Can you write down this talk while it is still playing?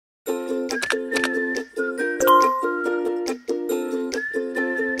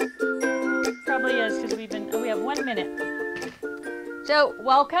So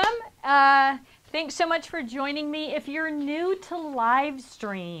welcome. Thanks so much for joining me. If you're new to live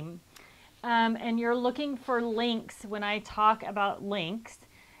stream and you're looking for links when I talk about links,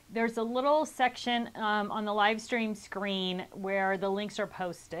 there's a little section on the live stream screen where the links are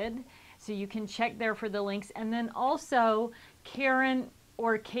posted. So you can check there for the links. And then also Karen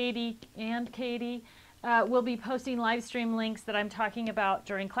or Katie will be posting live stream links that I'm talking about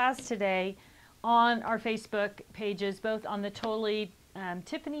during class today on our Facebook pages, both on the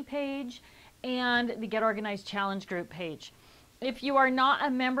Totally-Tiffany page and the Get Organized Challenge group page. If you are not a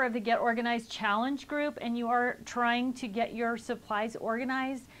member of the Get Organized Challenge group and you are trying to get your supplies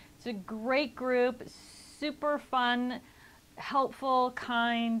organized, it's a great group, super fun, helpful,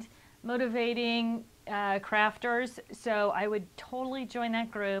 kind, motivating crafters. So I would totally join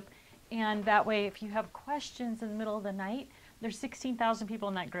that group. And that way, if you have questions in the middle of the night, there's 16,000 people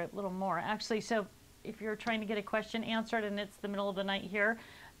in that group, a little more actually. So if you're trying to get a question answered and it's the middle of the night here,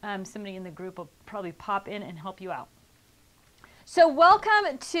 somebody in the group will probably pop in and help you out. So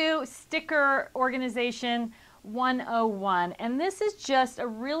welcome to Sticker Organization 101. And this is just a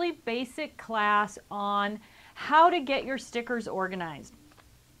really basic class on how to get your stickers organized.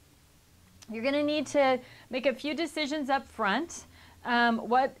 You're going to need to make a few decisions up front.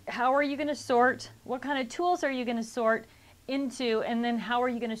 How are you going to sort? What kind of tools are you going to sort into? And then how are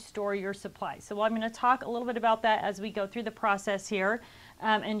you going to store your supplies? So I'm going to talk a little bit about that as we go through the process here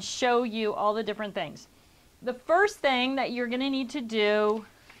and show you all the different things. The first thing that you're going to need to do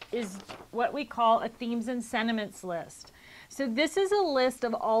is what we call a themes and sentiments list. So this is a list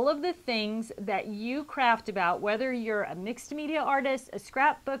of all of the things that you craft about, whether you're a mixed media artist, a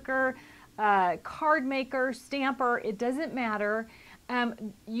scrapbooker, card maker, stamper, it doesn't matter.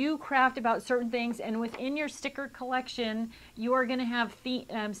 You craft about certain things, and within your sticker collection, you are going to have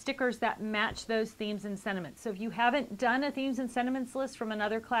stickers that match those themes and sentiments. So if you haven't done a themes and sentiments list from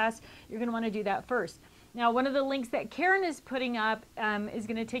another class, you're going to want to do that first. Now, one of the links that Karen is putting up is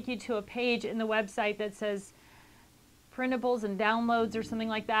going to take you to a page in the website that says printables and downloads or something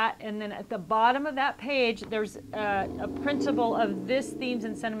like that. And then at the bottom of that page, there's a printable of this themes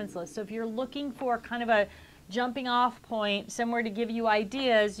and sentiments list. So if you're looking for kind of a jumping off point, somewhere to give you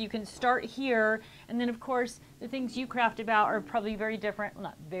ideas, you can start here. And then of course, the things you craft about are probably very different. Well,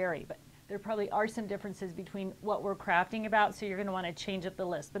 not very, but there probably are some differences between what we're crafting about. So you're going to want to change up the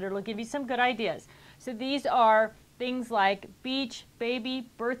list, but it'll give you some good ideas. So these are things like beach, baby,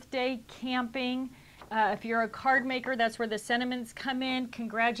 birthday, camping. If you're a card maker, that's where the sentiments come in.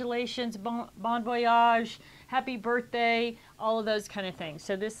 Congratulations, bon voyage, happy birthday, all of those kind of things.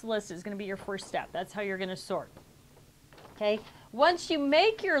 So this list is going to be your first step. That's how you're going to sort. Okay. Once you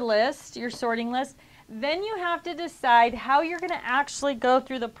make your list, your sorting list, then you have to decide how you're going to actually go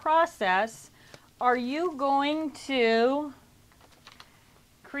through the process. Are you going to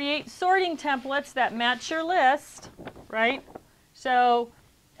create sorting templates that match your list, right? So,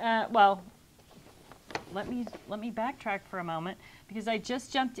 well, let me backtrack for a moment, because I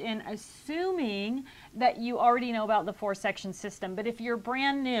just jumped in assuming that you already know about the 4-section system. But if you're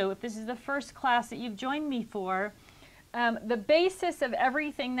brand new, if this is the first class that you've joined me for, the basis of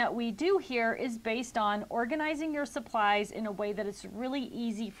everything that we do here is based on organizing your supplies in a way that it's really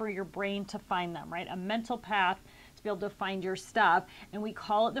easy for your brain to find them, right? A mental path to be able to find your stuff, and we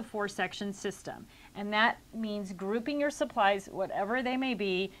call it the 4-section system. And that means grouping your supplies, whatever they may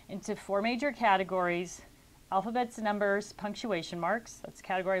be, into 4 major categories: alphabets, numbers, punctuation marks, that's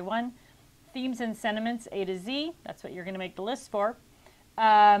category 1. Themes and sentiments, A to Z, that's what you're going to make the list for.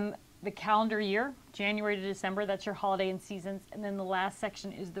 The calendar year, January to December, that's your holiday and seasons. And then the last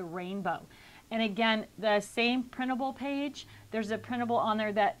section is the rainbow. And again, the same printable page, there's a printable on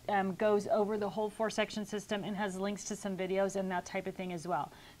there that goes over the whole 4-section system and has links to some videos and that type of thing as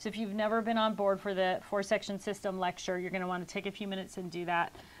well. So if you've never been on board for the 4-section system lecture, you're going to want to take a few minutes and do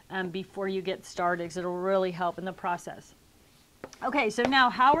that before you get started, because it'll really help in the process. Okay, so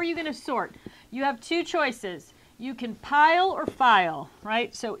now how are you going to sort? You have 2 choices. You can pile or file,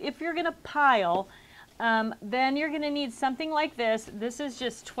 right? So if you're going to pile, then you're going to need something like this. This is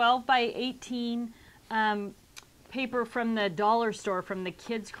just 12 by 18 paper from the dollar store, from the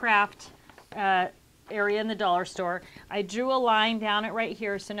Kids Craft area in the dollar store. I drew a line down it right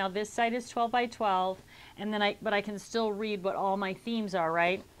here. So now this side is 12 by 12, and then but I can still read what all my themes are,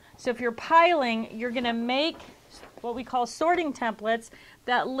 right? So if you're piling, you're going to make what we call sorting templates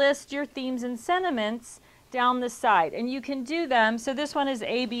that list your themes and sentiments down the side. And you can do them. So this one is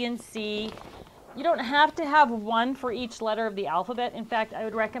A, B, and C. You don't have to have one for each letter of the alphabet. In fact, I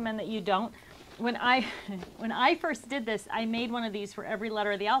would recommend that you don't. When I first did this, I made one of these for every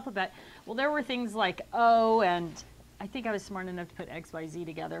letter of the alphabet. Well, there were things like O and I think I was smart enough to put X, Y, Z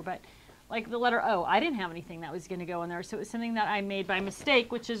together, but like the letter O, I didn't have anything that was going to go in there. So it was something that I made by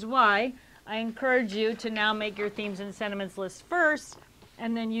mistake, which is why I encourage you to now make your themes and sentiments list first,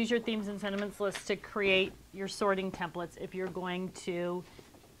 and then use your themes and sentiments list to create your sorting templates if you're going to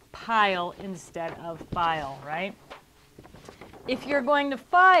pile instead of file, right? If you're going to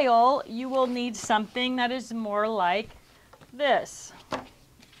file, you will need something that is more like this,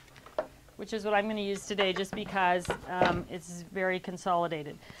 which is what I'm going to use today just because it's very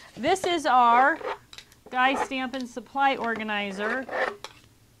consolidated. This is our die stamp and supply organizer.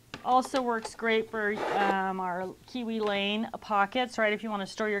 Also works great for our Kiwi Lane pockets, right, if you want to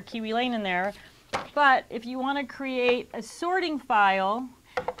store your Kiwi Lane in there. But if you want to create a sorting file,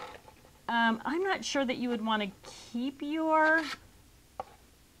 I'm not sure that you would want to keep your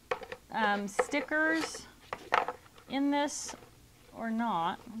stickers in this or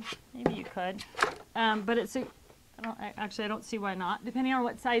not. Maybe you could, but it's a, I don't see why not, depending on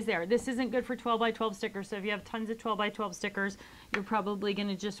what size they are. This isn't good for 12 by 12 stickers, so if you have tons of 12 by 12 stickers, you're probably going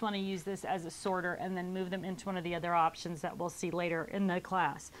to just want to use this as a sorter and then move them into one of the other options that we'll see later in the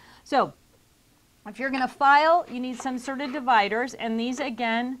class. So if you're going to file, you need some sort of dividers, and these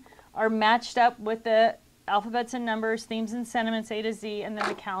again are matched up with the alphabets and numbers, themes and sentiments, A to Z, and then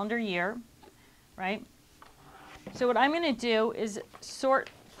the calendar year, right? So what I'm going to do is sort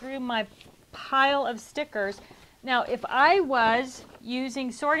through my pile of stickers. Now, if I was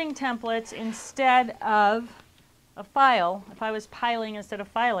using sorting templates instead of a file, if I was piling instead of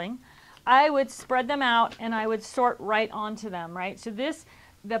filing, I would spread them out and I would sort right onto them, right? So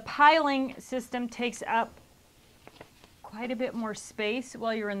the piling system takes up quite a bit more space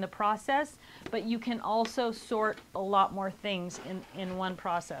while you're in the process, but you can also sort a lot more things in one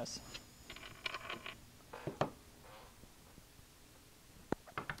process.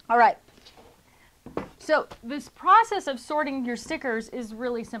 All right. So this process of sorting your stickers is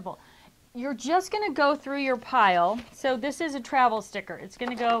really simple. You're just going to go through your pile. So this is a travel sticker. It's going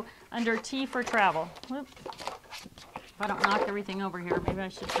to go under T for travel. Whoop. If I don't knock everything over here, maybe I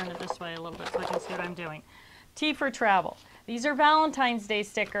should turn it this way a little bit so I can see what I'm doing. T for travel. These are Valentine's Day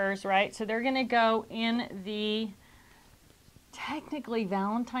stickers, right? So they're going to go in the, technically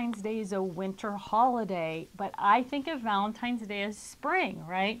Valentine's Day is a winter holiday, but I think of Valentine's Day as spring,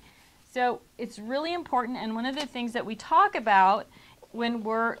 right? So it's really important, and one of the things that we talk about when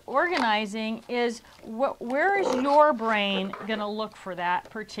we're organizing is where is your brain going to look for that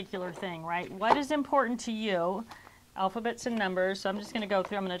particular thing, right? What is important to you? Alphabets and numbers. So I'm just going to go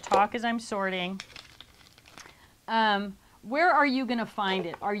through. I'm going to talk as I'm sorting. Where are you going to find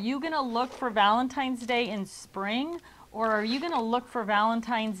it? Are you going to look for Valentine's Day in spring, or are you going to look for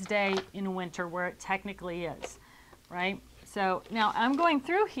Valentine's Day in winter where it technically is, right? So now I'm going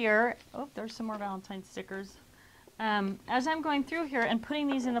through here. Oh, there's some more Valentine's stickers. As I'm going through here and putting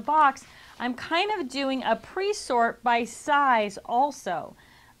these in the box, I'm kind of doing a pre-sort by size also.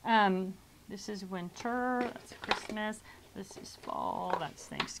 This is winter, that's Christmas, this is fall, that's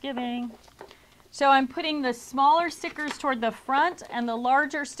Thanksgiving. So I'm putting the smaller stickers toward the front and the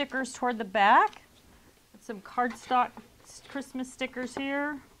larger stickers toward the back. Some cardstock Christmas stickers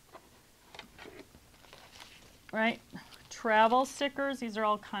here. Right, travel stickers, these are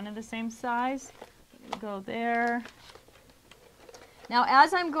all kind of the same size. Go there. Now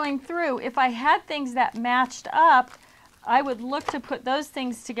as I'm going through, if I had things that matched up, I would look to put those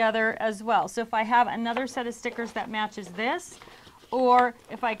things together as well. So if I have another set of stickers that matches this, or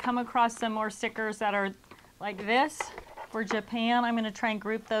if I come across some more stickers that are like this for Japan, I'm going to try and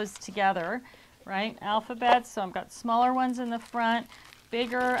group those together, right? Alphabets, so I've got smaller ones in the front,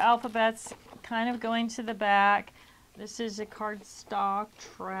 bigger alphabets kind of going to the back. This is a cardstock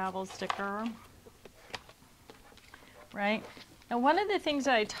travel sticker, right? And one of the things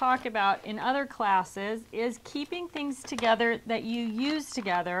that I talk about in other classes is keeping things together that you use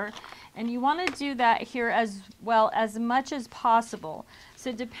together, and you want to do that here as well as much as possible.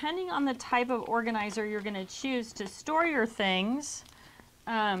 So depending on the type of organizer you're going to choose to store your things,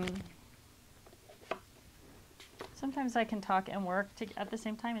 sometimes I can talk and work at the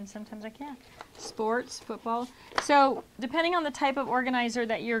same time, and sometimes I can't. Sports, football. So depending on the type of organizer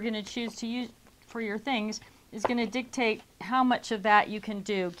that you're going to choose to use for your things is going to dictate how much of that you can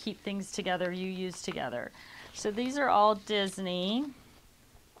do, keep things together, you use together. So these are all Disney.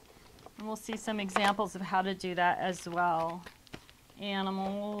 And we'll see some examples of how to do that as well.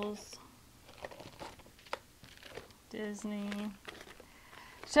 Animals, Disney.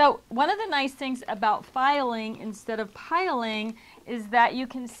 So one of the nice things about filing instead of piling is that you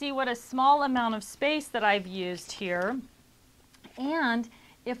can see what a small amount of space that I've used here. And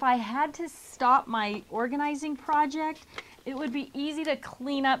if I had to stop my organizing project, it would be easy to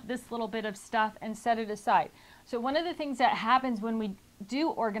clean up this little bit of stuff and set it aside. So one of the things that happens when we do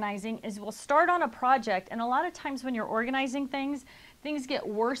organizing is we'll start on a project, and a lot of times when you're organizing things, things get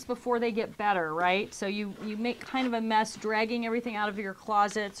worse before they get better, right? So you make kind of a mess dragging everything out of your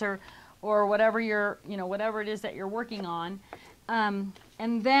closets or whatever whatever it is that you're working on.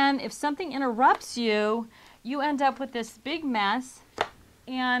 And then if something interrupts you, you end up with this big mess,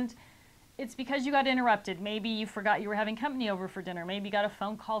 and it's because you got interrupted. Maybe you forgot you were having company over for dinner. Maybe you got a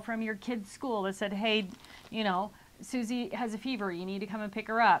phone call from your kid's school that said, hey, Susie has a fever. You need to come and pick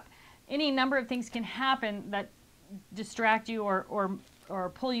her up. Any number of things can happen that distract you or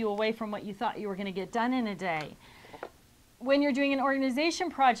pull you away from what you thought you were going to get done in a day. When you're doing an organization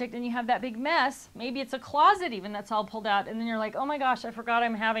project and you have that big mess, maybe it's a closet even that's all pulled out, and then you're like, oh my gosh, I forgot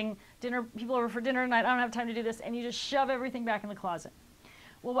I'm having people over for dinner tonight. I don't have time to do this, and you just shove everything back in the closet.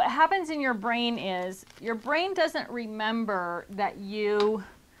 Well, what happens in your brain is your brain doesn't remember that you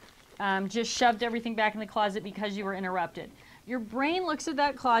just shoved everything back in the closet because you were interrupted. Your brain looks at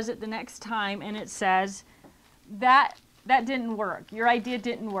that closet the next time and it says, that didn't work. Your idea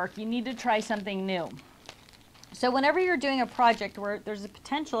didn't work. You need to try something new. So whenever you're doing a project where there's a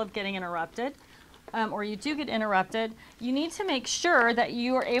potential of getting interrupted, or you do get interrupted, you need to make sure that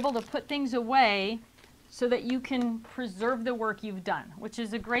you are able to put things away so that you can preserve the work you've done, which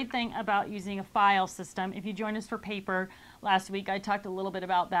is a great thing about using a file system. If you joined us for paper last week, I talked a little bit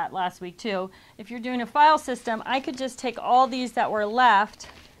about that last week too. If you're doing a file system, I could just take all these that were left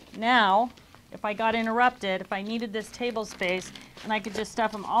now, if I got interrupted, if I needed this table space, and I could just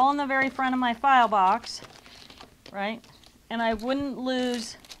stuff them all in the very front of my file box, right? And I wouldn't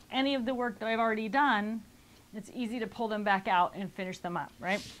lose any of the work that I've already done. It's easy to pull them back out and finish them up,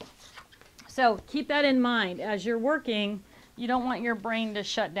 right? So keep that in mind as you're working. You don't want your brain to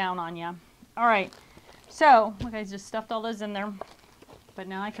shut down on you. All right, so look, I just stuffed all those in there, but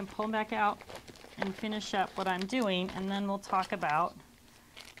now I can pull them back out and finish up what I'm doing, and then we'll talk about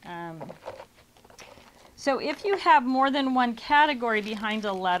so if you have more than one category behind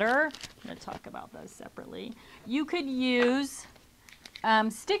a letter, I'm going to talk about those separately. You could use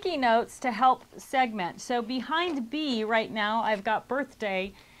sticky notes to help segment. So behind B right now, I've got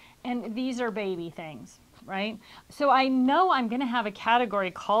birthday, and these are baby things, right? So I know I'm going to have a category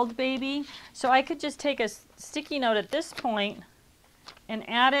called baby, so I could just take a sticky note at this point and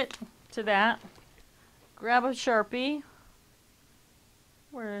add it to that. Grab a Sharpie.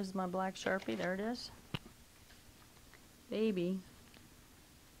 Where is my black Sharpie? There it is. Baby.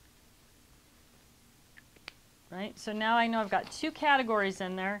 Right, so now I know I've got two categories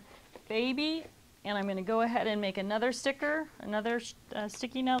in there, baby, and I'm going to go ahead and make another sticker, another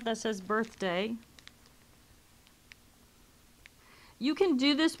sticky note that says birthday. You can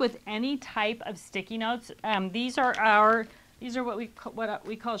do this with any type of sticky notes. These are what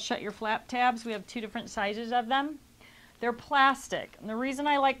we call shut your flap tabs. We have two different sizes of them. They're plastic. And the reason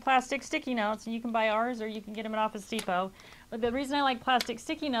I like plastic sticky notes, and you can buy ours or you can get them at Office Depot, but the reason I like plastic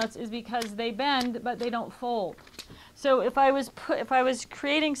sticky notes is because they bend, but they don't fold. So if I was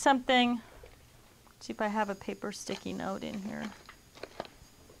creating something, let's see if I have a paper sticky note in here.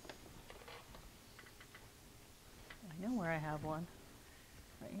 I know where I have one,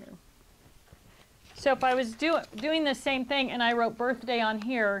 right here. So if I was doing the same thing and I wrote birthday on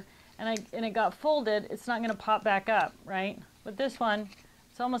here, and it got folded, it's not going to pop back up, right? But this one,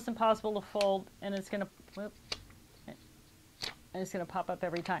 it's almost impossible to fold, and it's going to pop up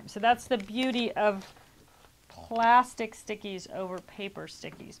every time. So that's the beauty of plastic stickies over paper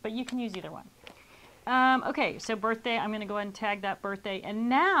stickies, but you can use either one. Okay, so birthday, I'm going to go ahead and tag that birthday, and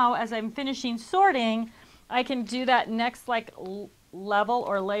now as I'm finishing sorting, I can do that next level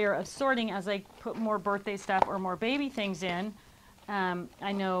or layer of sorting as I put more birthday stuff or more baby things in.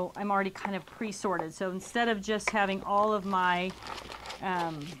 I know I'm already kind of pre-sorted, so instead of just having all of my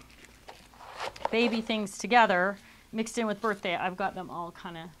baby things together mixed in with birthday, I've got them all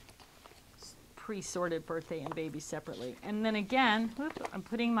kind of pre-sorted, birthday and baby separately. And then again, I'm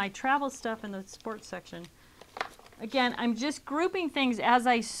putting my travel stuff in the sports section. Again, I'm just grouping things as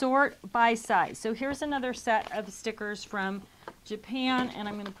I sort by size. So here's another set of stickers from Japan, and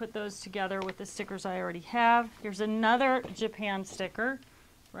I'm going to put those together with the stickers I already have. Here's another Japan sticker,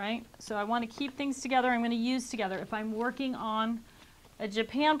 right? So I want to keep things together. I'm going to use together. If I'm working on a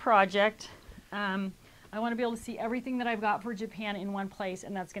Japan project, I want to be able to see everything that I've got for Japan in one place,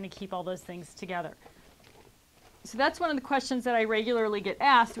 and that's going to keep all those things together. So that's one of the questions that I regularly get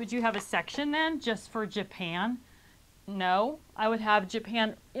asked. Would you have a section then just for Japan? No, I would have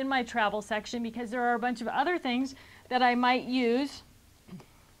Japan in my travel section because there are a bunch of other things that I might use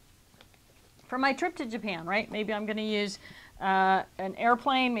for my trip to Japan, right? Maybe I'm going to use an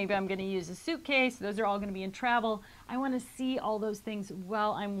airplane, maybe I'm going to use a suitcase. Those are all going to be in travel. I want to see all those things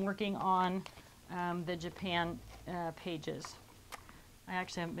while I'm working on the Japan pages. I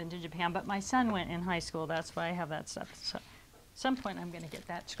actually haven't been to Japan, but my son went in high school. That's why I have that stuff. So at some point I'm going to get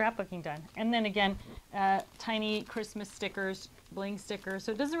that scrapbooking done. And then again, tiny Christmas stickers, bling stickers.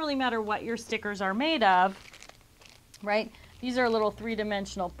 So it doesn't really matter what your stickers are made of, right? These are little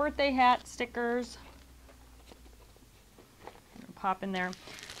three-dimensional birthday hat stickers. Pop in there.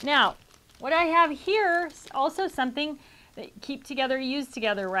 Now, what I have here is also something that keep together, use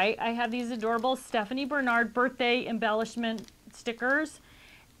together, right? I have these adorable Stephanie Bernard birthday embellishment stickers,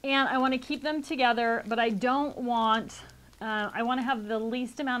 and I want to keep them together, but I don't want, I want to have the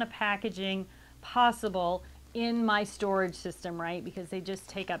least amount of packaging possible in my storage system, right? Because they just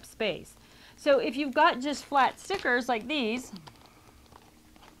take up space. So if you've got just flat stickers like these,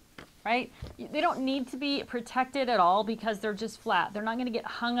 right? They don't need to be protected at all because they're just flat. They're not going to get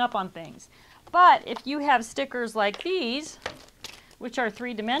hung up on things. But if you have stickers like these, which are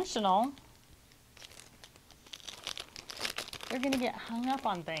three-dimensional, they're going to get hung up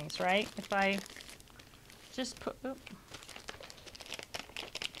on things, right? If I just put,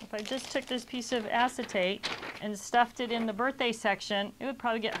 if I just took this piece of acetate and stuffed it in the birthday section, it would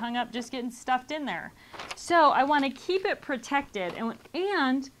probably get hung up just getting stuffed in there. So I want to keep it protected,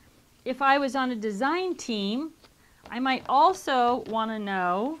 and if I was on a design team, I might also want to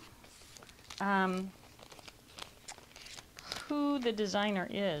know who the designer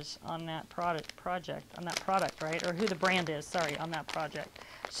is on that product, right? Or who the brand is, sorry, on that project.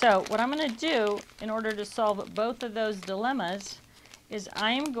 So what I'm going to do in order to solve both of those dilemmas is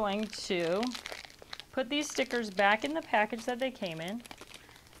I'm going to put these stickers back in the package that they came in,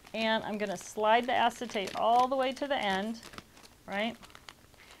 and I'm going to slide the acetate all the way to the end, right?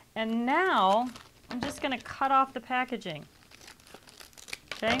 And now I'm just going to cut off the packaging.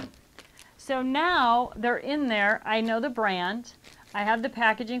 Okay? So now they're in there. I know the brand. I have the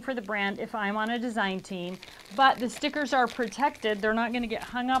packaging for the brand if I'm on a design team, but the stickers are protected. They're not going to get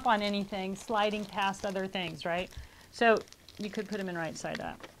hung up on anything sliding past other things, right? So you could put them in right side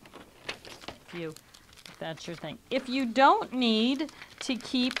up if that's your thing. If you don't need to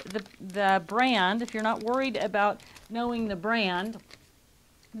keep the brand, if you're not worried about knowing the brand,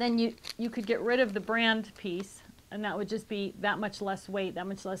 then you could get rid of the brand piece, and that would just be that much less weight, that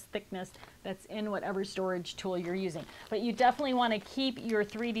much less thickness that's in whatever storage tool you're using. But you definitely want to keep your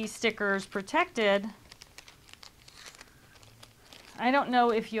 3D stickers protected. I don't know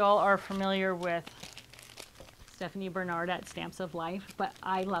if you all are familiar with Stephanie Bernard at Stamps of Life, but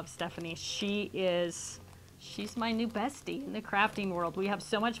I love Stephanie. She's my new bestie in the crafting world. We have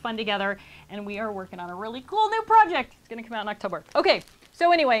so much fun together, and we are working on a really cool new project. It's going to come out in October. Okay.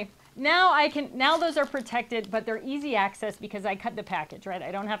 So anyway, now those are protected, but they're easy access because I cut the package, right?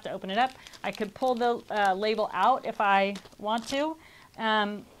 I don't have to open it up. I could pull the label out if I want to, if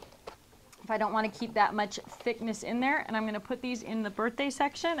I don't want to keep that much thickness in there. And I'm going to put these in the birthday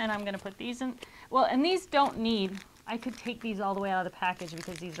section, and I'm going to put these in. Well, and these don't need, I could take these all the way out of the package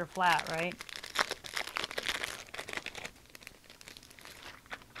because these are flat, right?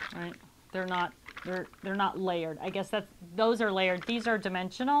 Right? They're not layered. I guess those are layered. These are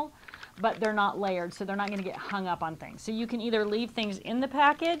dimensional, but they're not layered, so they're not going to get hung up on things. So you can either leave things in the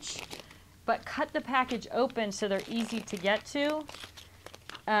package, but cut the package open so they're easy to get to,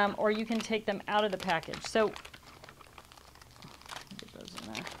 or you can take them out of the package. So get those in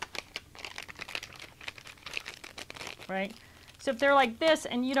there. Right? So if they're like this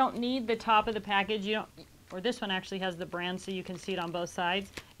and you don't need the top of the package, or this one actually has the brand so you can see it on both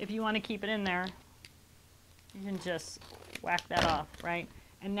sides. If you want to keep it in there, you can just whack that off, right?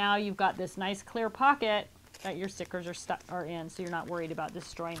 And now you've got this nice clear pocket that your stickers are in, so you're not worried about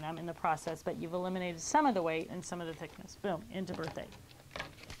destroying them in the process, but you've eliminated some of the weight and some of the thickness. Boom, into birthday.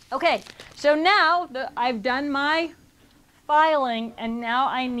 Okay, so now I've done my filing, and now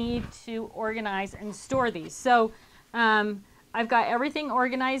I need to organize and store these. So I've got everything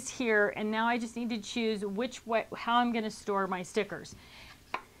organized here, and now I just need to choose how I'm going to store my stickers.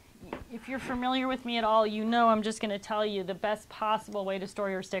 If you're familiar with me at all, you know I'm just going to tell you the best possible way to store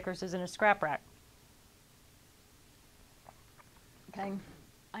your stickers is in a scrap rack. Okay,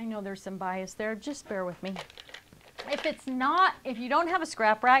 I know there's some bias there, just bear with me. If you don't have a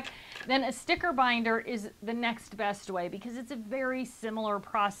scrap rack, then a sticker binder is the next best way because it's a very similar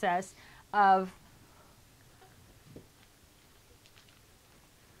process of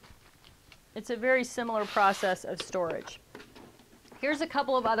storage. Here's a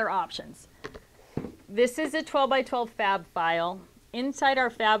couple of other options. This is a 12 by 12 fab file. inside our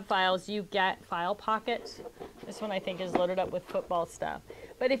fab files, you get file pockets. This one I think is loaded up with football stuff.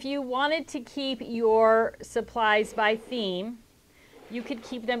 But if you wanted to keep your supplies by theme, you could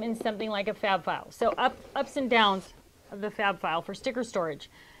keep them in something like a fab file. So ups and downs of the fab file for sticker storage.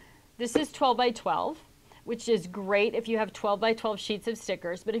 This is 12 by 12, which is great if you have 12 by 12 sheets of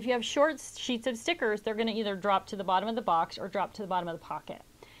stickers. But if you have short sheets of stickers, they're going to either drop to the bottom of the box or drop to the bottom of the pocket.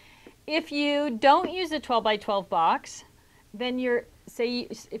 If you don't use a 12 by 12 box, then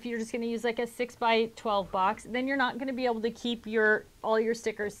if you're just going to use like a 6 by 12 box, then you're not going to be able to keep all your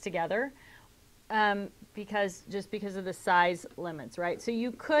stickers together because of the size limits, right? So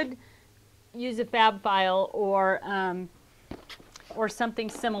you could use a fab file or something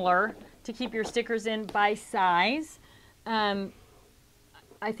similar to keep your stickers in by size.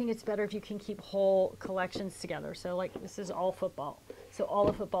 I think it's better if you can keep whole collections together. So like this is all football. So all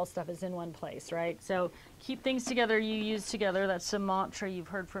the football stuff is in one place, right? So keep things together you use together. That's a mantra you've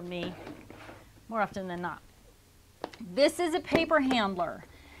heard from me more often than not. This is a paper handler.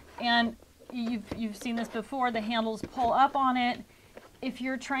 And you've seen this before. The handles pull up on it. If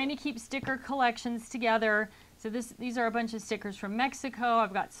you're trying to keep sticker collections together, so these are a bunch of stickers from Mexico.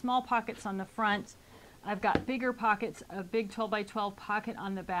 I've got small pockets on the front. I've got bigger pockets, a big 12 by 12 pocket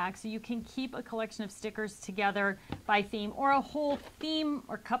on the back. So you can keep a collection of stickers together by theme or a whole theme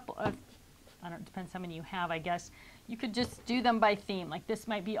or couple of, I don't know, it depends how many you have, I guess. You could just do them by theme. Like this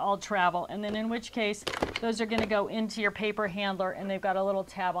might be all travel. And then in which case, those are going to go into your paper handler and they've got a little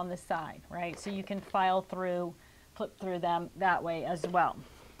tab on the side, right? So you can file through, flip through them that way as well.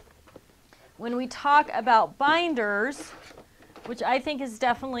 When we talk about binders, which I think is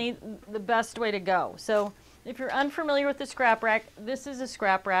definitely the best way to go. So if you're unfamiliar with the scrap rack, this is a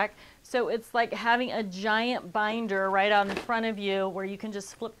scrap rack. So it's like having a giant binder right out in front of you where you can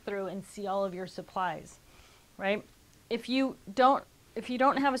just flip through and see all of your supplies, right? If you don't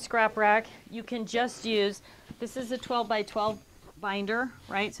have a scrap rack, you can just use, this is a 12 by 12 binder,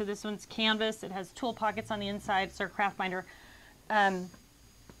 right? So this one's canvas. It has tool pockets on the inside. It's our craft binder. And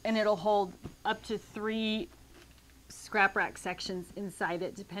it'll hold up to 3 scrap rack sections inside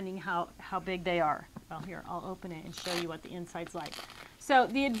it, depending how big they are. Well, here, I'll open it and show you what the inside's like. So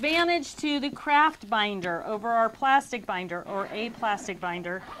the advantage to the craft binder over our plastic binder or a plastic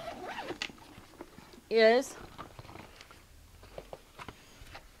binder is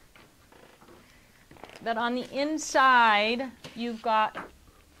that on the inside, you've got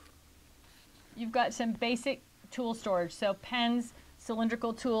some basic tool storage. So pens,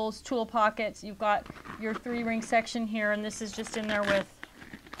 cylindrical tools, tool pockets. You've got your 3-ring section here, and this is just in there with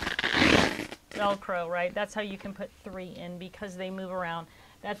Velcro, right? That's how you can put 3 in because they move around.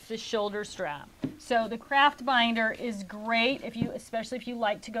 That's the shoulder strap. So the craft binder is great especially if you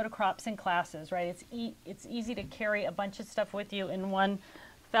like to go to crops and classes, right? It's easy to carry a bunch of stuff with you in one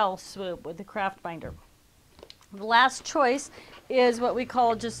fell swoop with the craft binder. The last choice is what we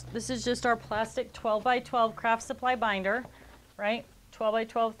call this is just our plastic 12 by 12 craft supply binder, right? 12 by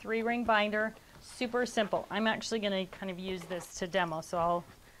 12 3-ring binder, super simple. I'm actually going to kind of use this to demo, so I'll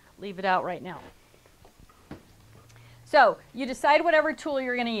leave it out right now. So you decide whatever tool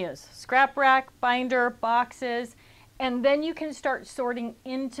you're going to use, scrap rack, binder, boxes, and then you can start sorting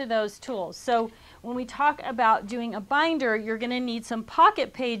into those tools. So when we talk about doing a binder, you're going to need some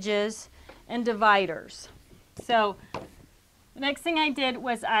pocket pages and dividers. So the next thing I did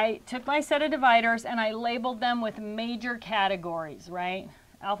was I took my set of dividers and I labeled them with major categories, right?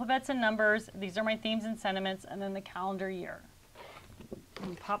 Alphabets and numbers, these are my themes and sentiments, and then the calendar year.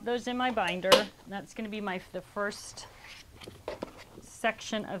 And pop those in my binder. That's going to be the first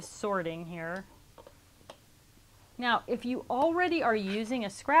section of sorting here. Now, if you already are using a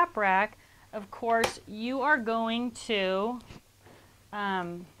scrap rack, of course, you are going to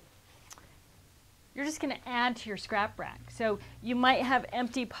you're just going to add to your scrap rack. So you might have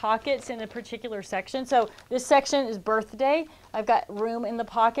empty pockets in a particular section. So this section is birthday. I've got room in the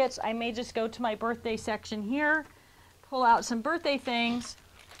pockets. I may just go to my birthday section here, pull out some birthday things,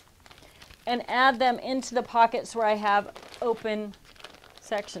 and add them into the pockets where I have open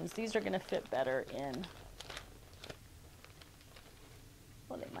sections. These are going to fit better in,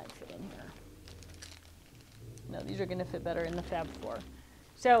 well, they might fit in here. No, these are going to fit better in the Fab 4.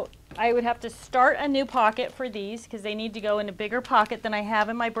 So I would have to start a new pocket for these because they need to go in a bigger pocket than I have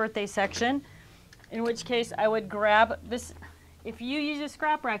in my birthday section, in which case I would grab this. If you use a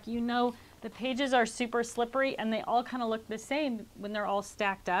scrap rack, you know the pages are super slippery and they all kind of look the same when they're all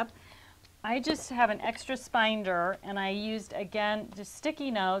stacked up. I just have an extra binder and I used, again, just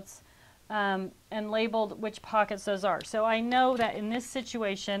sticky notes and labeled which pockets those are. So I know that in this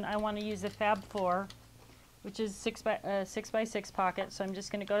situation I want to use a Fab 4 which is 6 by 6 pocket. So I'm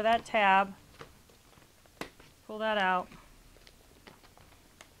just going to go to that tab, pull that out.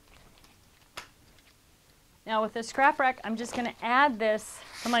 Now with the scrap rack, I'm just going to add this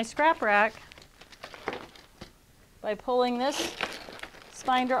to my scrap rack by pulling this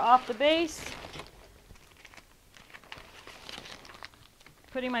binder off the base,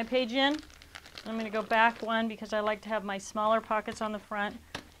 putting my page in. I'm going to go back one because I like to have my smaller pockets on the front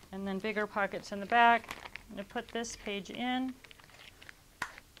and then bigger pockets in the back. I'm going to put this page in,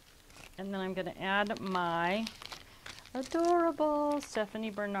 and then I'm going to add my adorable Stephanie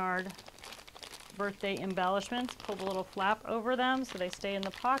Bernard birthday embellishments. Pull the little flap over them so they stay in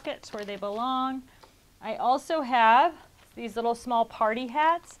the pockets where they belong. I also have these little small party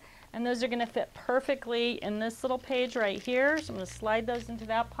hats, and those are going to fit perfectly in this little page right here. So I'm going to slide those into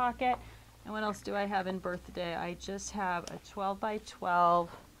that pocket. And what else do I have in birthday? I just have a 12 by 12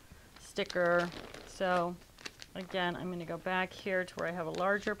 sticker. So again, I'm going to go back here to where I have a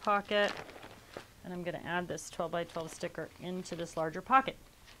larger pocket, and I'm going to add this 12 by 12 sticker into this larger pocket.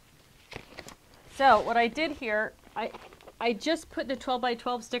 So what I did here, I just put the 12 by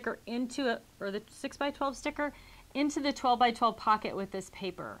 12 sticker into or the 6 by 12 sticker into the 12 by 12 pocket with this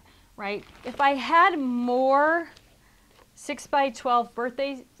paper, right? If I had more 6 by 12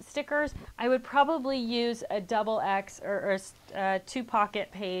 birthday stickers, I would probably use a double X or a 2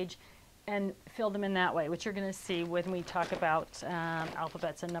 pocket page and fill them in that way, which you're going to see when we talk about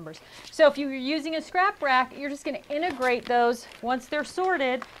alphabets and numbers. So if you're using a scrap rack, you're just going to integrate those. Once they're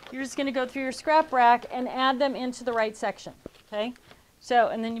sorted, you're just going to go through your scrap rack and add them into the right section. Okay? So,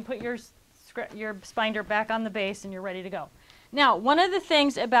 and then you put your binder back on the base and you're ready to go. Now, one of the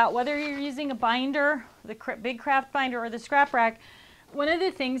things about whether you're using a binder, the big craft binder or the scrap rack, one of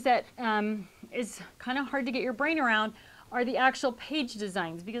the things that is kind of hard to get your brain around are the actual page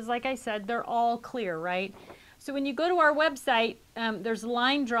designs, because like I said, they're all clear, right? So when you go to our website, there's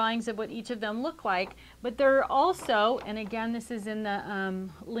line drawings of what each of them look like, but there are also, and again, this is in the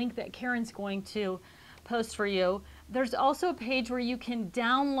link that Karen's going to post for you, there's also a page where you can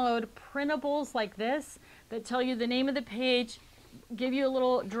download printables like this that tell you the name of the page, give you a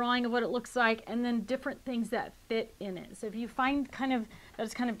little drawing of what it looks like, and then different things that fit in it. So if you find that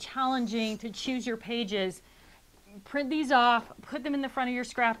it's kind of challenging to choose your pages, print these off, put them in the front of your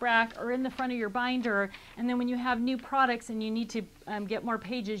scrap rack or in the front of your binder, and then when you have new products and you need to get more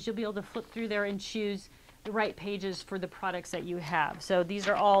pages, you'll be able to flip through there and choose the right pages for the products that you have. So these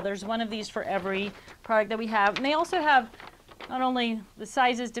are all, there's one of these for every product that we have. And they also have not only the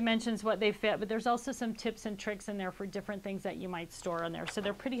sizes, dimensions, what they fit, but there's also some tips and tricks in there for different things that you might store in there. So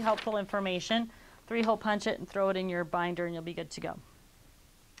they're pretty helpful information. 3-hole punch it and throw it in your binder and you'll be good to go.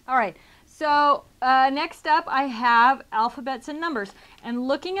 All right, so next up I have alphabets and numbers. And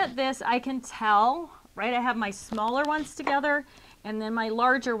looking at this, I can tell, right, I have my smaller ones together and then my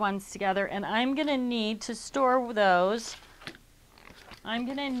larger ones together, and I'm going to need to store those. I'm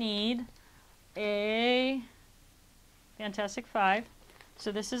going to need a Fantastic 5.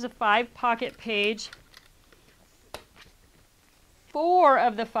 So this is a 5 pocket page. 4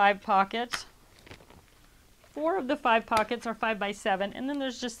 of the 5 pockets are 5 by 7, and then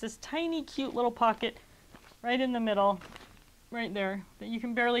there's just this tiny cute little pocket right in the middle, right there, that you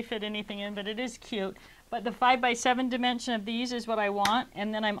can barely fit anything in, but it is cute. But the 5 by 7 dimension of these is what I want,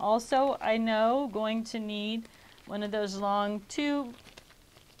 and then I'm also, I know, going to need one of those long two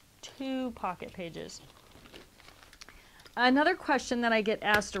pocket pages. Another question that I get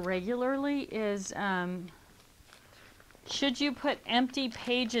asked regularly is, should you put empty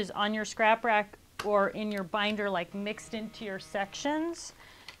pages on your scrap rack or in your binder, like mixed into your sections?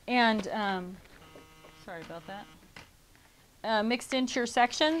 And sorry about that. Mixed into your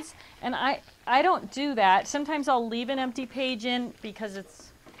sections, and I don't do that. Sometimes I'll leave an empty page in because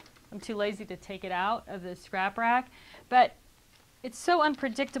I'm too lazy to take it out of the scrap rack, but it's so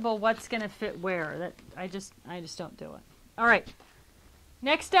unpredictable what's going to fit where that I just don't do it. All right,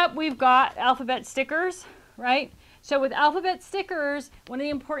 next up we've got alphabet stickers, right? So with alphabet stickers, one of the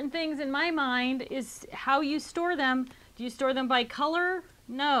important things in my mind is how you store them. Do you store them by color?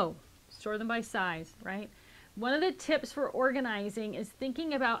 No, store them by size, right? One of the tips for organizing is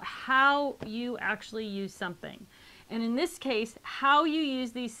thinking about how you actually use something. And in this case, how you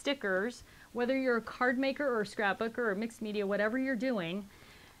use these stickers, whether you're a card maker or a scrapbooker or mixed media, whatever you're doing,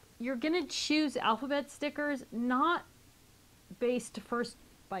 you're going to choose alphabet stickers not based first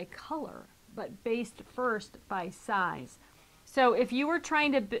by color, but based first by size. So if you were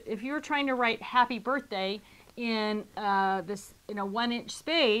trying to write happy birthday in a 1-inch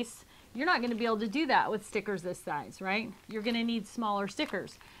space, You're not going to be able to do that with stickers this size, right? You're going to need smaller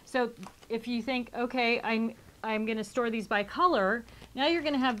stickers. So if you think, okay, I'm going to store these by color, now you're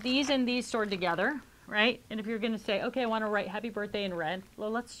going to have these and these stored together, right? And if you're going to say, okay, I want to write happy birthday in red, well,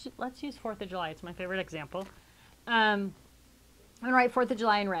 let's use 4th of July. It's my favorite example. I'm going to write 4th of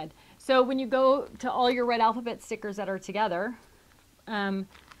July in red. So when you go to all your red alphabet stickers that are together, and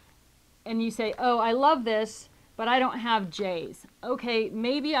you say, oh, I love this, but I don't have J's. Okay,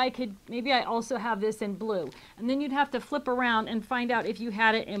 maybe I also have this in blue. And then you'd have to flip around and find out if you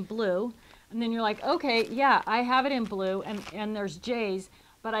had it in blue. And then you're like, okay, yeah, I have it in blue and there's J's,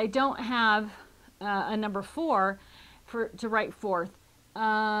 but I don't have a number 4 to write 4th.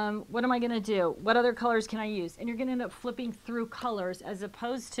 What am I going to do? What other colors can I use? And you're going to end up flipping through colors, as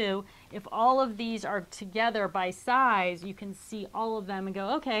opposed to if all of these are together by size, you can see all of them and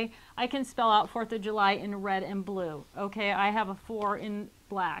go, okay, I can spell out 4th of July in red and blue. Okay, I have a 4 in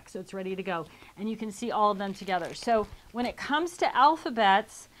black, so it's ready to go. And you can see all of them together. So when it comes to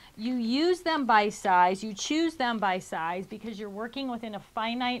alphabets, you use them by size, you choose them by size because you're working within a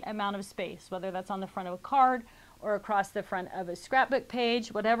finite amount of space, whether that's on the front of a card or across the front of a scrapbook page,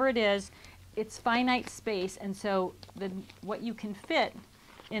 whatever it is, it's finite space. And so what you can fit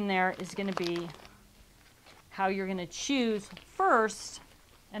in there is going to be how you're going to choose first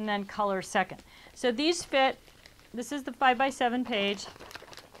and then color second. So these fit, this is the 5x7 page.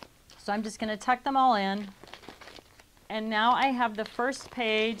 So I'm just going to tuck them all in. And now I have the first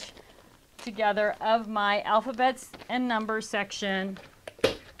page together of my alphabets and numbers section.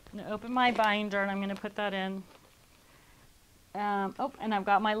 I'm going to open my binder and I'm going to put that in. And I've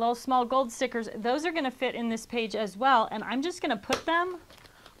got my little small gold stickers. Those are going to fit in this page as well. And I'm just going to put them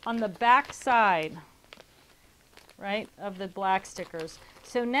on the back side, right, of the black stickers.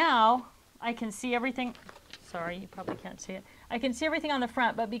 So now I can see everything. Sorry, you probably can't see it. I can see everything on the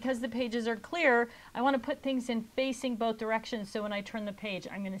front, but because the pages are clear, I want to put things in facing both directions. So when I turn the page,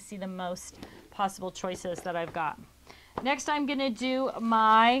 I'm going to see the most possible choices that I've got. Next, I'm going to do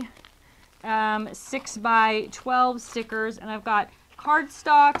my 6x12 stickers, and I've got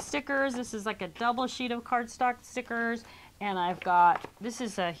cardstock stickers. This is like a double sheet of cardstock stickers, and I've got, this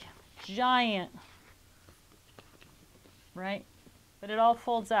is a giant, right, but it all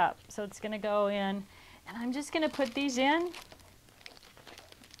folds up, so it's going to go in, and I'm just going to put these in.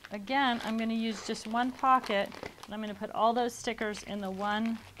 Again, I'm going to use just one pocket, and I'm going to put all those stickers in the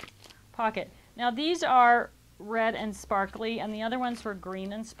one pocket. Now these are red and sparkly, and the other ones were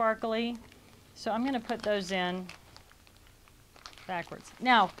green and sparkly. So I'm going to put those in backwards.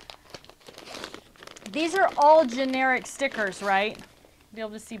 Now, these are all generic stickers, right? You'll be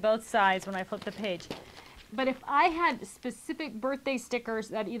able to see both sides when I flip the page. But if I had specific birthday stickers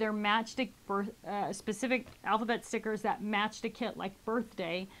that either matched specific alphabet stickers that matched a kit, like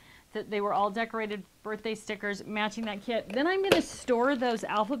birthday, that they were all decorated birthday stickers matching that kit, then I'm going to store those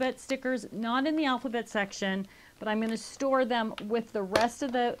alphabet stickers not in the alphabet section, but I'm going to store them with the rest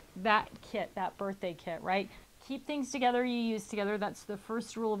of that kit, that birthday kit, right? Keep things together you use together. That's the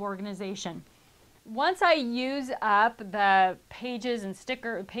first rule of organization. Once I use up the pages and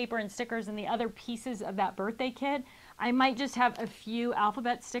paper and stickers and the other pieces of that birthday kit, I might just have a few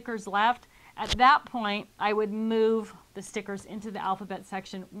alphabet stickers left. At that point, I would move the stickers into the alphabet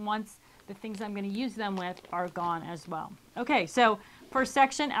section once the things I'm going to use them with are gone as well. Okay, so first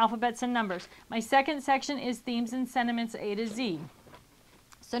section, alphabets and numbers. My second section is themes and sentiments A to Z.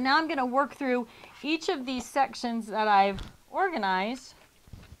 So now I'm going to work through each of these sections that I've organized.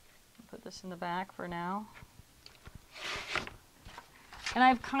 Put this in the back for now. And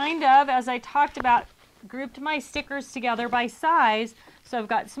I've kind of, as I talked about, grouped my stickers together by size. So I've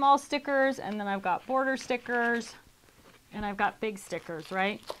got small stickers, and then I've got border stickers, and I've got big stickers,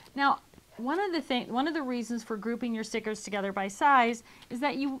 right? Now, one of the reasons for grouping your stickers together by size is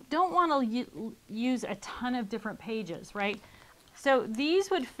that you don't want to use a ton of different pages, right? So these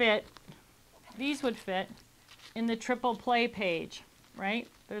would fit in the triple play page, right?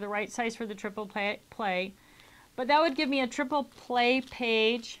 They're the right size for the triple play. But that would give me a triple play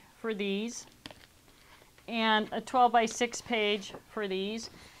page for these and a 12x6 page for these.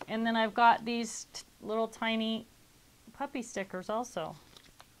 And then I've got these little tiny puppy stickers also.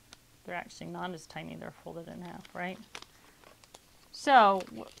 They're actually not as tiny, they're folded in half, right? So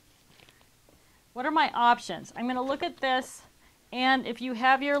what are my options? I'm going to look at this, and if you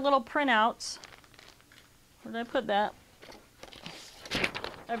have your little printouts, where did I put that?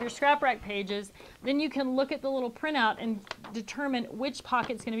 Of your scrap rack pages, then you can look at the little printout and determine which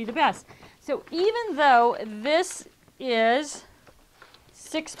pocket's going to be the best. So even though this is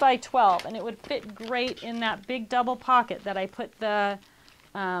 6x12, and it would fit great in that big double pocket that I put the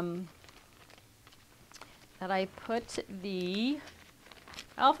that I put the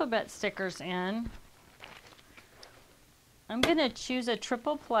alphabet stickers in. I'm going to choose a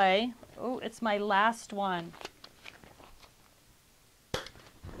triple play. Oh, it's my last one.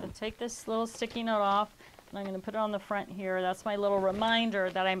 I'll take this little sticky note off, and I'm going to put it on the front here. That's my little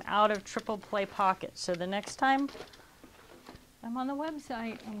reminder that I'm out of triple play pockets. So the next time I'm on the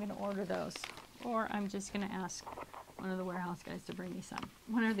website, I'm going to order those. Or I'm just going to ask one of the warehouse guys to bring me some.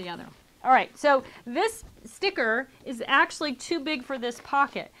 One or the other. All right, so this sticker is actually too big for this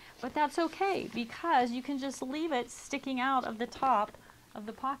pocket, but that's okay because you can just leave it sticking out of the top of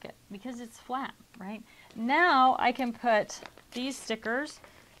the pocket because it's flat, right? Now I can put these stickers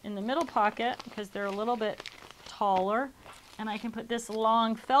in the middle pocket because they're a little bit taller, and I can put this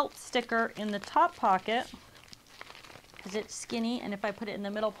long felt sticker in the top pocket because it's skinny, and if I put it in the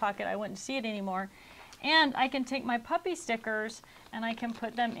middle pocket I wouldn't see it anymore. And I can take my puppy stickers and I can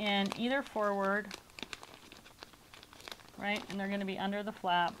put them in either forward, right, and they're going to be under the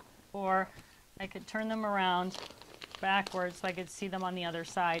flap, or I could turn them around backwards so I could see them on the other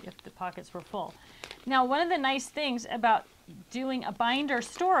side if the pockets were full. Now, one of the nice things about doing a binder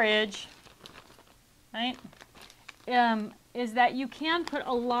storage, right, is that you can put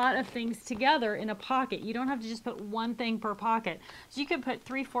a lot of things together in a pocket. You don't have to just put one thing per pocket. So you could put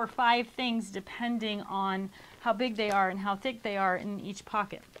 3, 4, 5 things depending on how big they are and how thick they are in each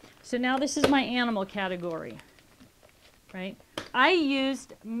pocket. So now this is my animal category, right? I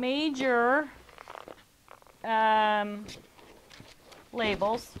used major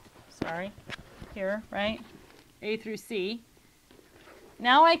labels, sorry, here, right? A through C.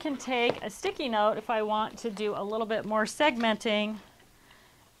 Now I can take a sticky note if I want to do a little bit more segmenting,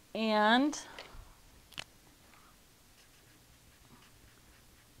 and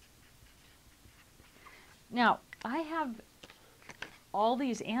now I have all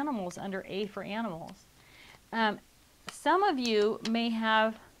these animals under A for animals. Some of you may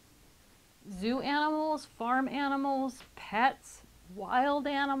have zoo animals, farm animals, pets, wild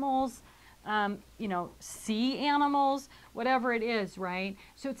animals, you know, sea animals, whatever it is, right?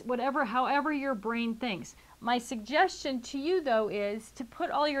 So it's whatever, however your brain thinks. My suggestion to you, though, is to put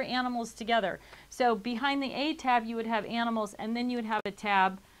all your animals together. So behind the A tab, you would have animals, and then you would have a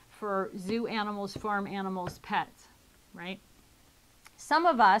tab for zoo animals, farm animals, pets, right? Some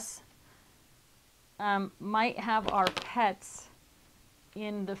of us might have our pets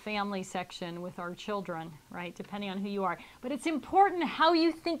in the family section with our children, right? Depending on who you are. But it's important how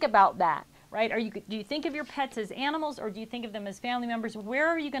you think about that, right? Do you think of your pets as animals, or do you think of them as family members? Where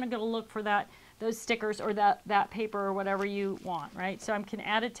are you going to go look for those stickers or that paper or whatever you want, right? So I can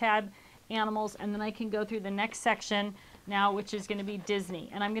add a tab, animals, and then I can go through the next section now, which is going to be Disney.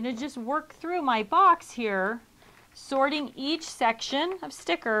 And I'm going to just work through my box here, sorting each section of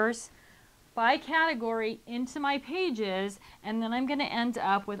stickers by category into my pages, and then I'm going to end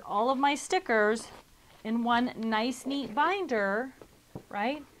up with all of my stickers in one nice, neat binder,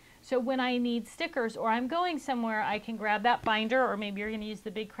 right? So when I need stickers or I'm going somewhere, I can grab that binder, or maybe you're going to use the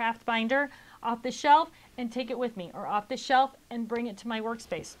big craft binder off the shelf and take it with me, or off the shelf and bring it to my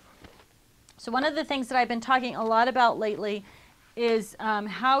workspace. So one of the things that I've been talking a lot about lately is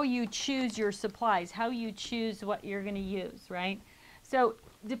how you choose your supplies, how you choose what you're going to use, right? So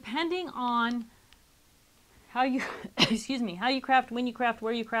depending on how you, excuse me, how you craft, when you craft,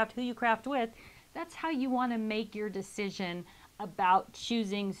 where you craft, who you craft with, that's how you want to make your decision about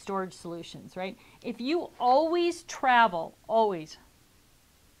choosing storage solutions, right? If you always travel, always.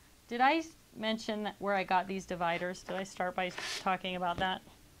 Did I mention where I got these dividers? Did I start by talking about that?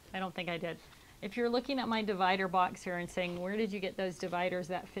 I don't think I did. If you're looking at my divider box here and saying, where did you get those dividers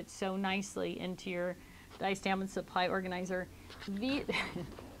that fit so nicely into your die stamp and supply organizer?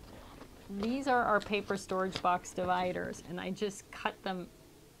 These are our paper storage box dividers, and I just cut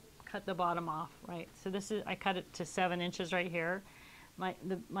the bottom off, right? So this is, I cut it to 7 inches right here.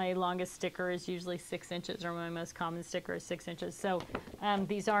 My longest sticker is usually 6 inches, or my most common sticker is 6 inches. So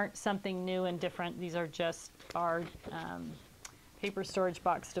these aren't something new and different. These are just our paper storage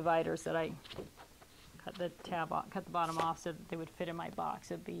box dividers that I cut the tab off, cut the bottom off so that they would fit in my box.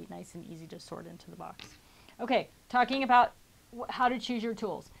 It'd be nice and easy to sort into the box. Okay, talking about how to choose your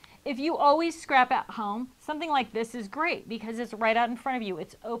tools. If you always scrap at home, something like this is great because it's right out in front of you.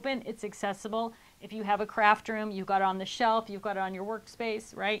 It's open, it's accessible. If you have a craft room, you've got it on the shelf, you've got it on your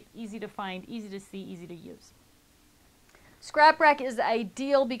workspace, right? Easy to find, easy to see, easy to use. Scrap rack is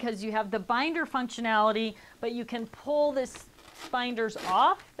ideal because you have the binder functionality, but you can pull this binders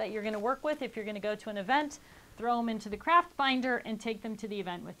off that you're going to work with if you're going to go to an event, throw them into the craft binder and take them to the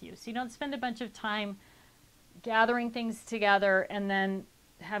event with you. So you don't spend a bunch of time gathering things together and then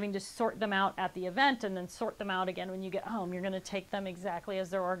having to sort them out at the event and then sort them out again when you get home. You're going to take them exactly as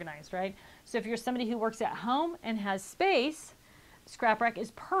they're organized, right? So if you're somebody who works at home and has space, scrap rack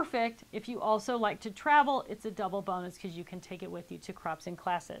is perfect. If you also like to travel, it's a double bonus because you can take it with you to crops and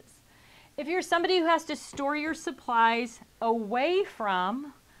classes. If you're somebody who has to store your supplies away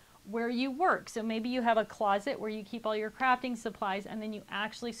from where you work, so maybe you have a closet where you keep all your crafting supplies and then you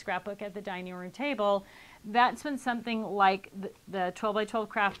actually scrapbook at the dining room table, that's when something like the 12 by 12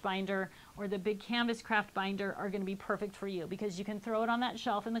 craft binder or the big canvas craft binder are going to be perfect for you, because you can throw it on that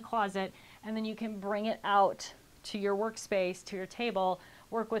shelf in the closet and then you can bring it out to your workspace, to your table,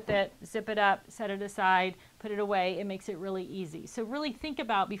 work with it, zip it up, set it aside, put it away. It makes it really easy. So really think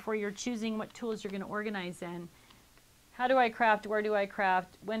about, before you're choosing what tools you're going to organize in, how do I craft, where do I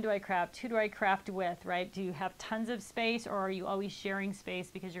craft, when do I craft, who do I craft with, right? Do you have tons of space, or are you always sharing space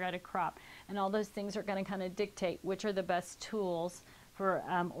because you're at a crop? And all those things are going to kind of dictate which are the best tools for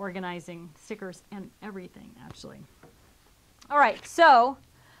organizing stickers and everything, actually. All right, so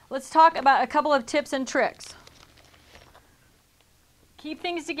let's talk about a couple of tips and tricks. Keep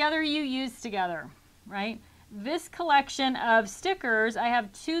things together you use together, right? This collection of stickers, I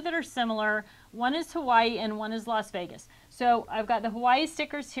have two that are similar. One is Hawaii and one is Las Vegas. So I've got the Hawaii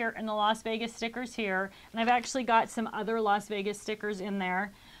stickers here and the Las Vegas stickers here. And I've actually got some other Las Vegas stickers in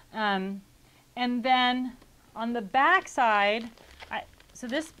there. And then on the back side, so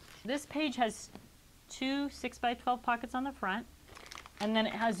this page has two 6 by 12 pockets on the front. And then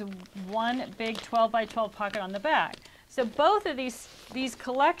it has one big 12 by 12 pocket on the back. So both of these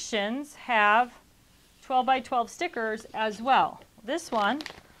collections have 12 by 12 stickers as well. This one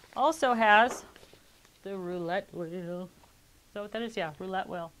also has the roulette wheel. Is that what that is? Yeah, roulette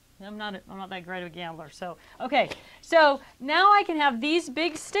wheel. I'm not that great of a gambler. So, okay. So now I can have these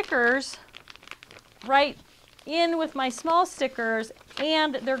big stickers right in with my small stickers,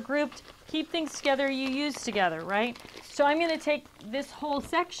 and they're grouped. Keep things together you use together, right? So I'm going to take this whole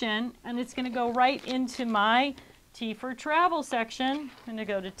section and it's going to go right into my T for travel section. I'm going to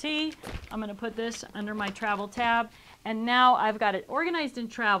go to T. I'm going to put this under my travel tab. And now I've got it organized in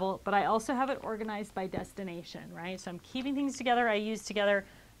travel, but I also have it organized by destination, right? So I'm keeping things together I use together,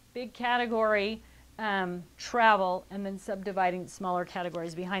 big category, travel, and then subdividing smaller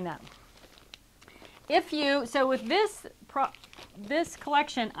categories behind that. So with this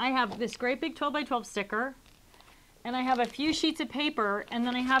collection, I have this great big 12 by 12 sticker, and I have a few sheets of paper, and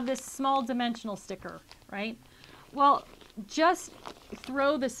then I have this small dimensional sticker, right? Well, just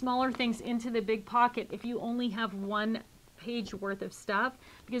throw the smaller things into the big pocket if you only have one page worth of stuff,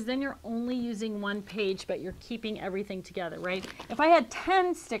 because then you're only using one page, but you're keeping everything together, right? If I had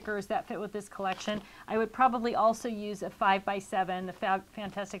 10 stickers that fit with this collection, I would probably also use a 5 by 7, the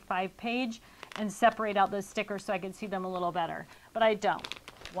Fantastic 5 page, and separate out those stickers so I can see them a little better. But I don't.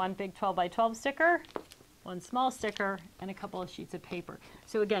 One big 12 by 12 sticker, one small sticker, and a couple of sheets of paper.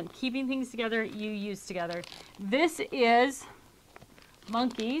 So again, keeping things together you use together. This is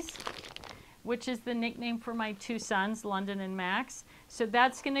Monkeys, which is the nickname for my two sons, London and Max. So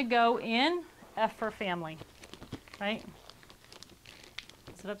that's going to go in F for family, right?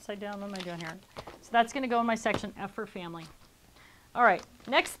 Is it upside down? What am I doing here? So that's going to go in my section F for family. All right,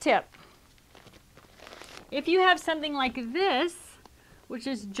 next tip. If you have something like this, which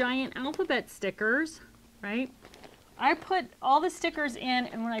is giant alphabet stickers, right? I put all the stickers in,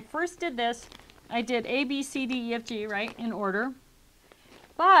 and when I first did this, I did A, B, C, D, E, F, G, right, in order.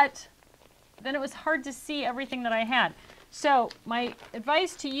 But then it was hard to see everything that I had. So my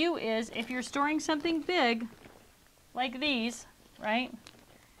advice to you is, if you're storing something big, like these, right?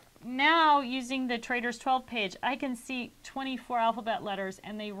 Now, using the Trader's 12 page, I can see 24 alphabet letters,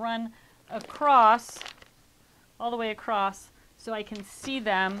 and they run across, all the way across, so I can see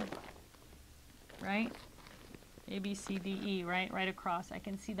them, right? A, B, C, D, E, right across. I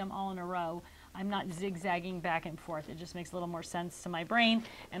can see them all in a row. I'm not zigzagging back and forth. It just makes a little more sense to my brain.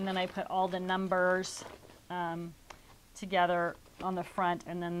 And then I put all the numbers together on the front,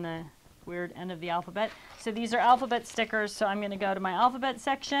 and then the weird end of the alphabet. So these are alphabet stickers, so I'm going to go to my alphabet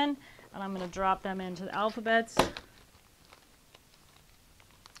section, and I'm going to drop them into the alphabets.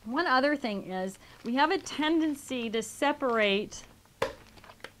 One other thing is, we have a tendency to separate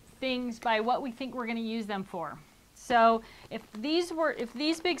things by what we think we're going to use them for. So if these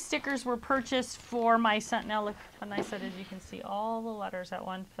big stickers were purchased for my son, now look how nice that is. You can see all the letters at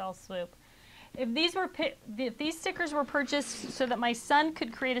one fell swoop. If these stickers were purchased so that my son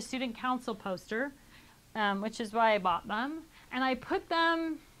could create a student council poster, which is why I bought them, and I put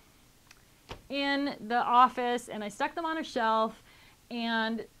them in the office and I stuck them on a shelf,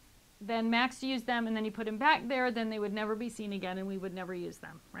 and then Max used them, and then you put them back there, then they would never be seen again, and we would never use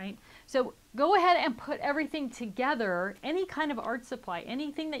them, right? So go ahead and put everything together, any kind of art supply,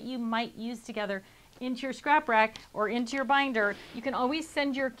 anything that you might use together, into your scrap rack or into your binder. You can always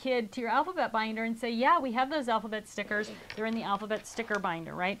send your kid to your alphabet binder and say, yeah, we have those alphabet stickers. They're in the alphabet sticker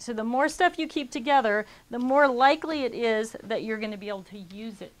binder, right? So the more stuff you keep together, the more likely it is that you're going to be able to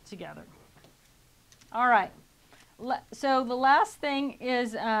use it together. All right. So the last thing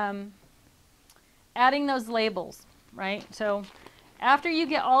is adding those labels, right? So after you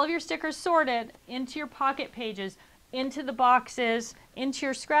get all of your stickers sorted into your pocket pages, into the boxes, into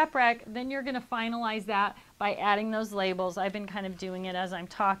your scrap rack, then you're going to finalize that by adding those labels. I've been kind of doing it as I'm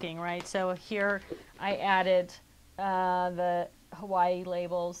talking, right? So here I added the Hawaii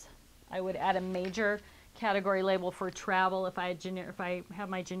labels. I would add a major category label for travel if I have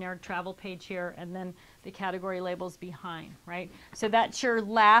my generic travel page here, and then the category labels behind, right? So that's your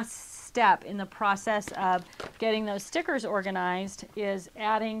last step in the process of getting those stickers organized, is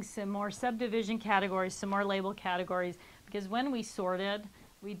adding some more subdivision categories, some more label categories, because when we sorted,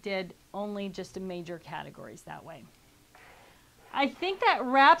 we did only just major categories that way. I think that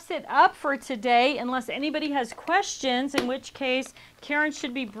wraps it up for today, unless anybody has questions, in which case Karen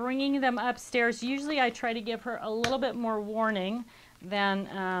should be bringing them upstairs. Usually I try to give her a little bit more warning than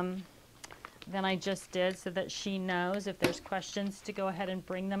I just did, so that she knows if there's questions to go ahead and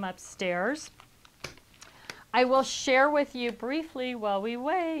bring them upstairs. I will share with you briefly while we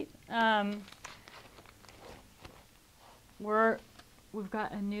wait. We've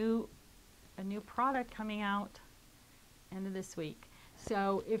got a new product coming out end of this week.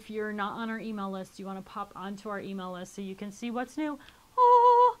 So if you're not on our email list, you want to pop onto our email list so you can see what's new.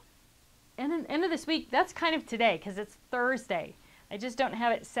 Oh, and then end of this week, that's kind of today because it's Thursday. I just don't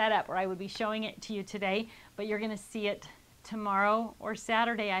have it set up, or I would be showing it to you today, but you're going to see it tomorrow or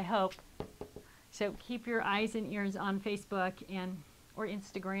Saturday, I hope. So keep your eyes and ears on Facebook or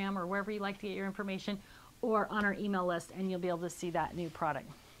Instagram or wherever you like to get your information, or on our email list, and you'll be able to see that new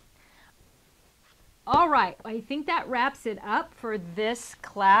product. All right, I think that wraps it up for this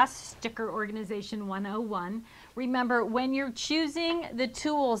class, Sticker Organization 101. Remember, when you're choosing the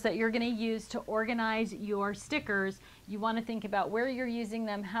tools that you're going to use to organize your stickers, you want to think about where you're using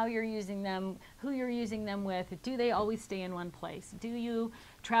them, how you're using them, who you're using them with. Do they always stay in one place? Do you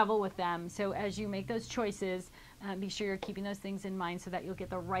travel with them? So as you make those choices, be sure you're keeping those things in mind so that you'll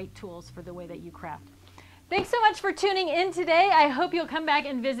get the right tools for the way that you craft. Thanks so much for tuning in today. I hope you'll come back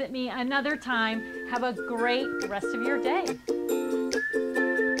and visit me another time. Have a great rest of your day.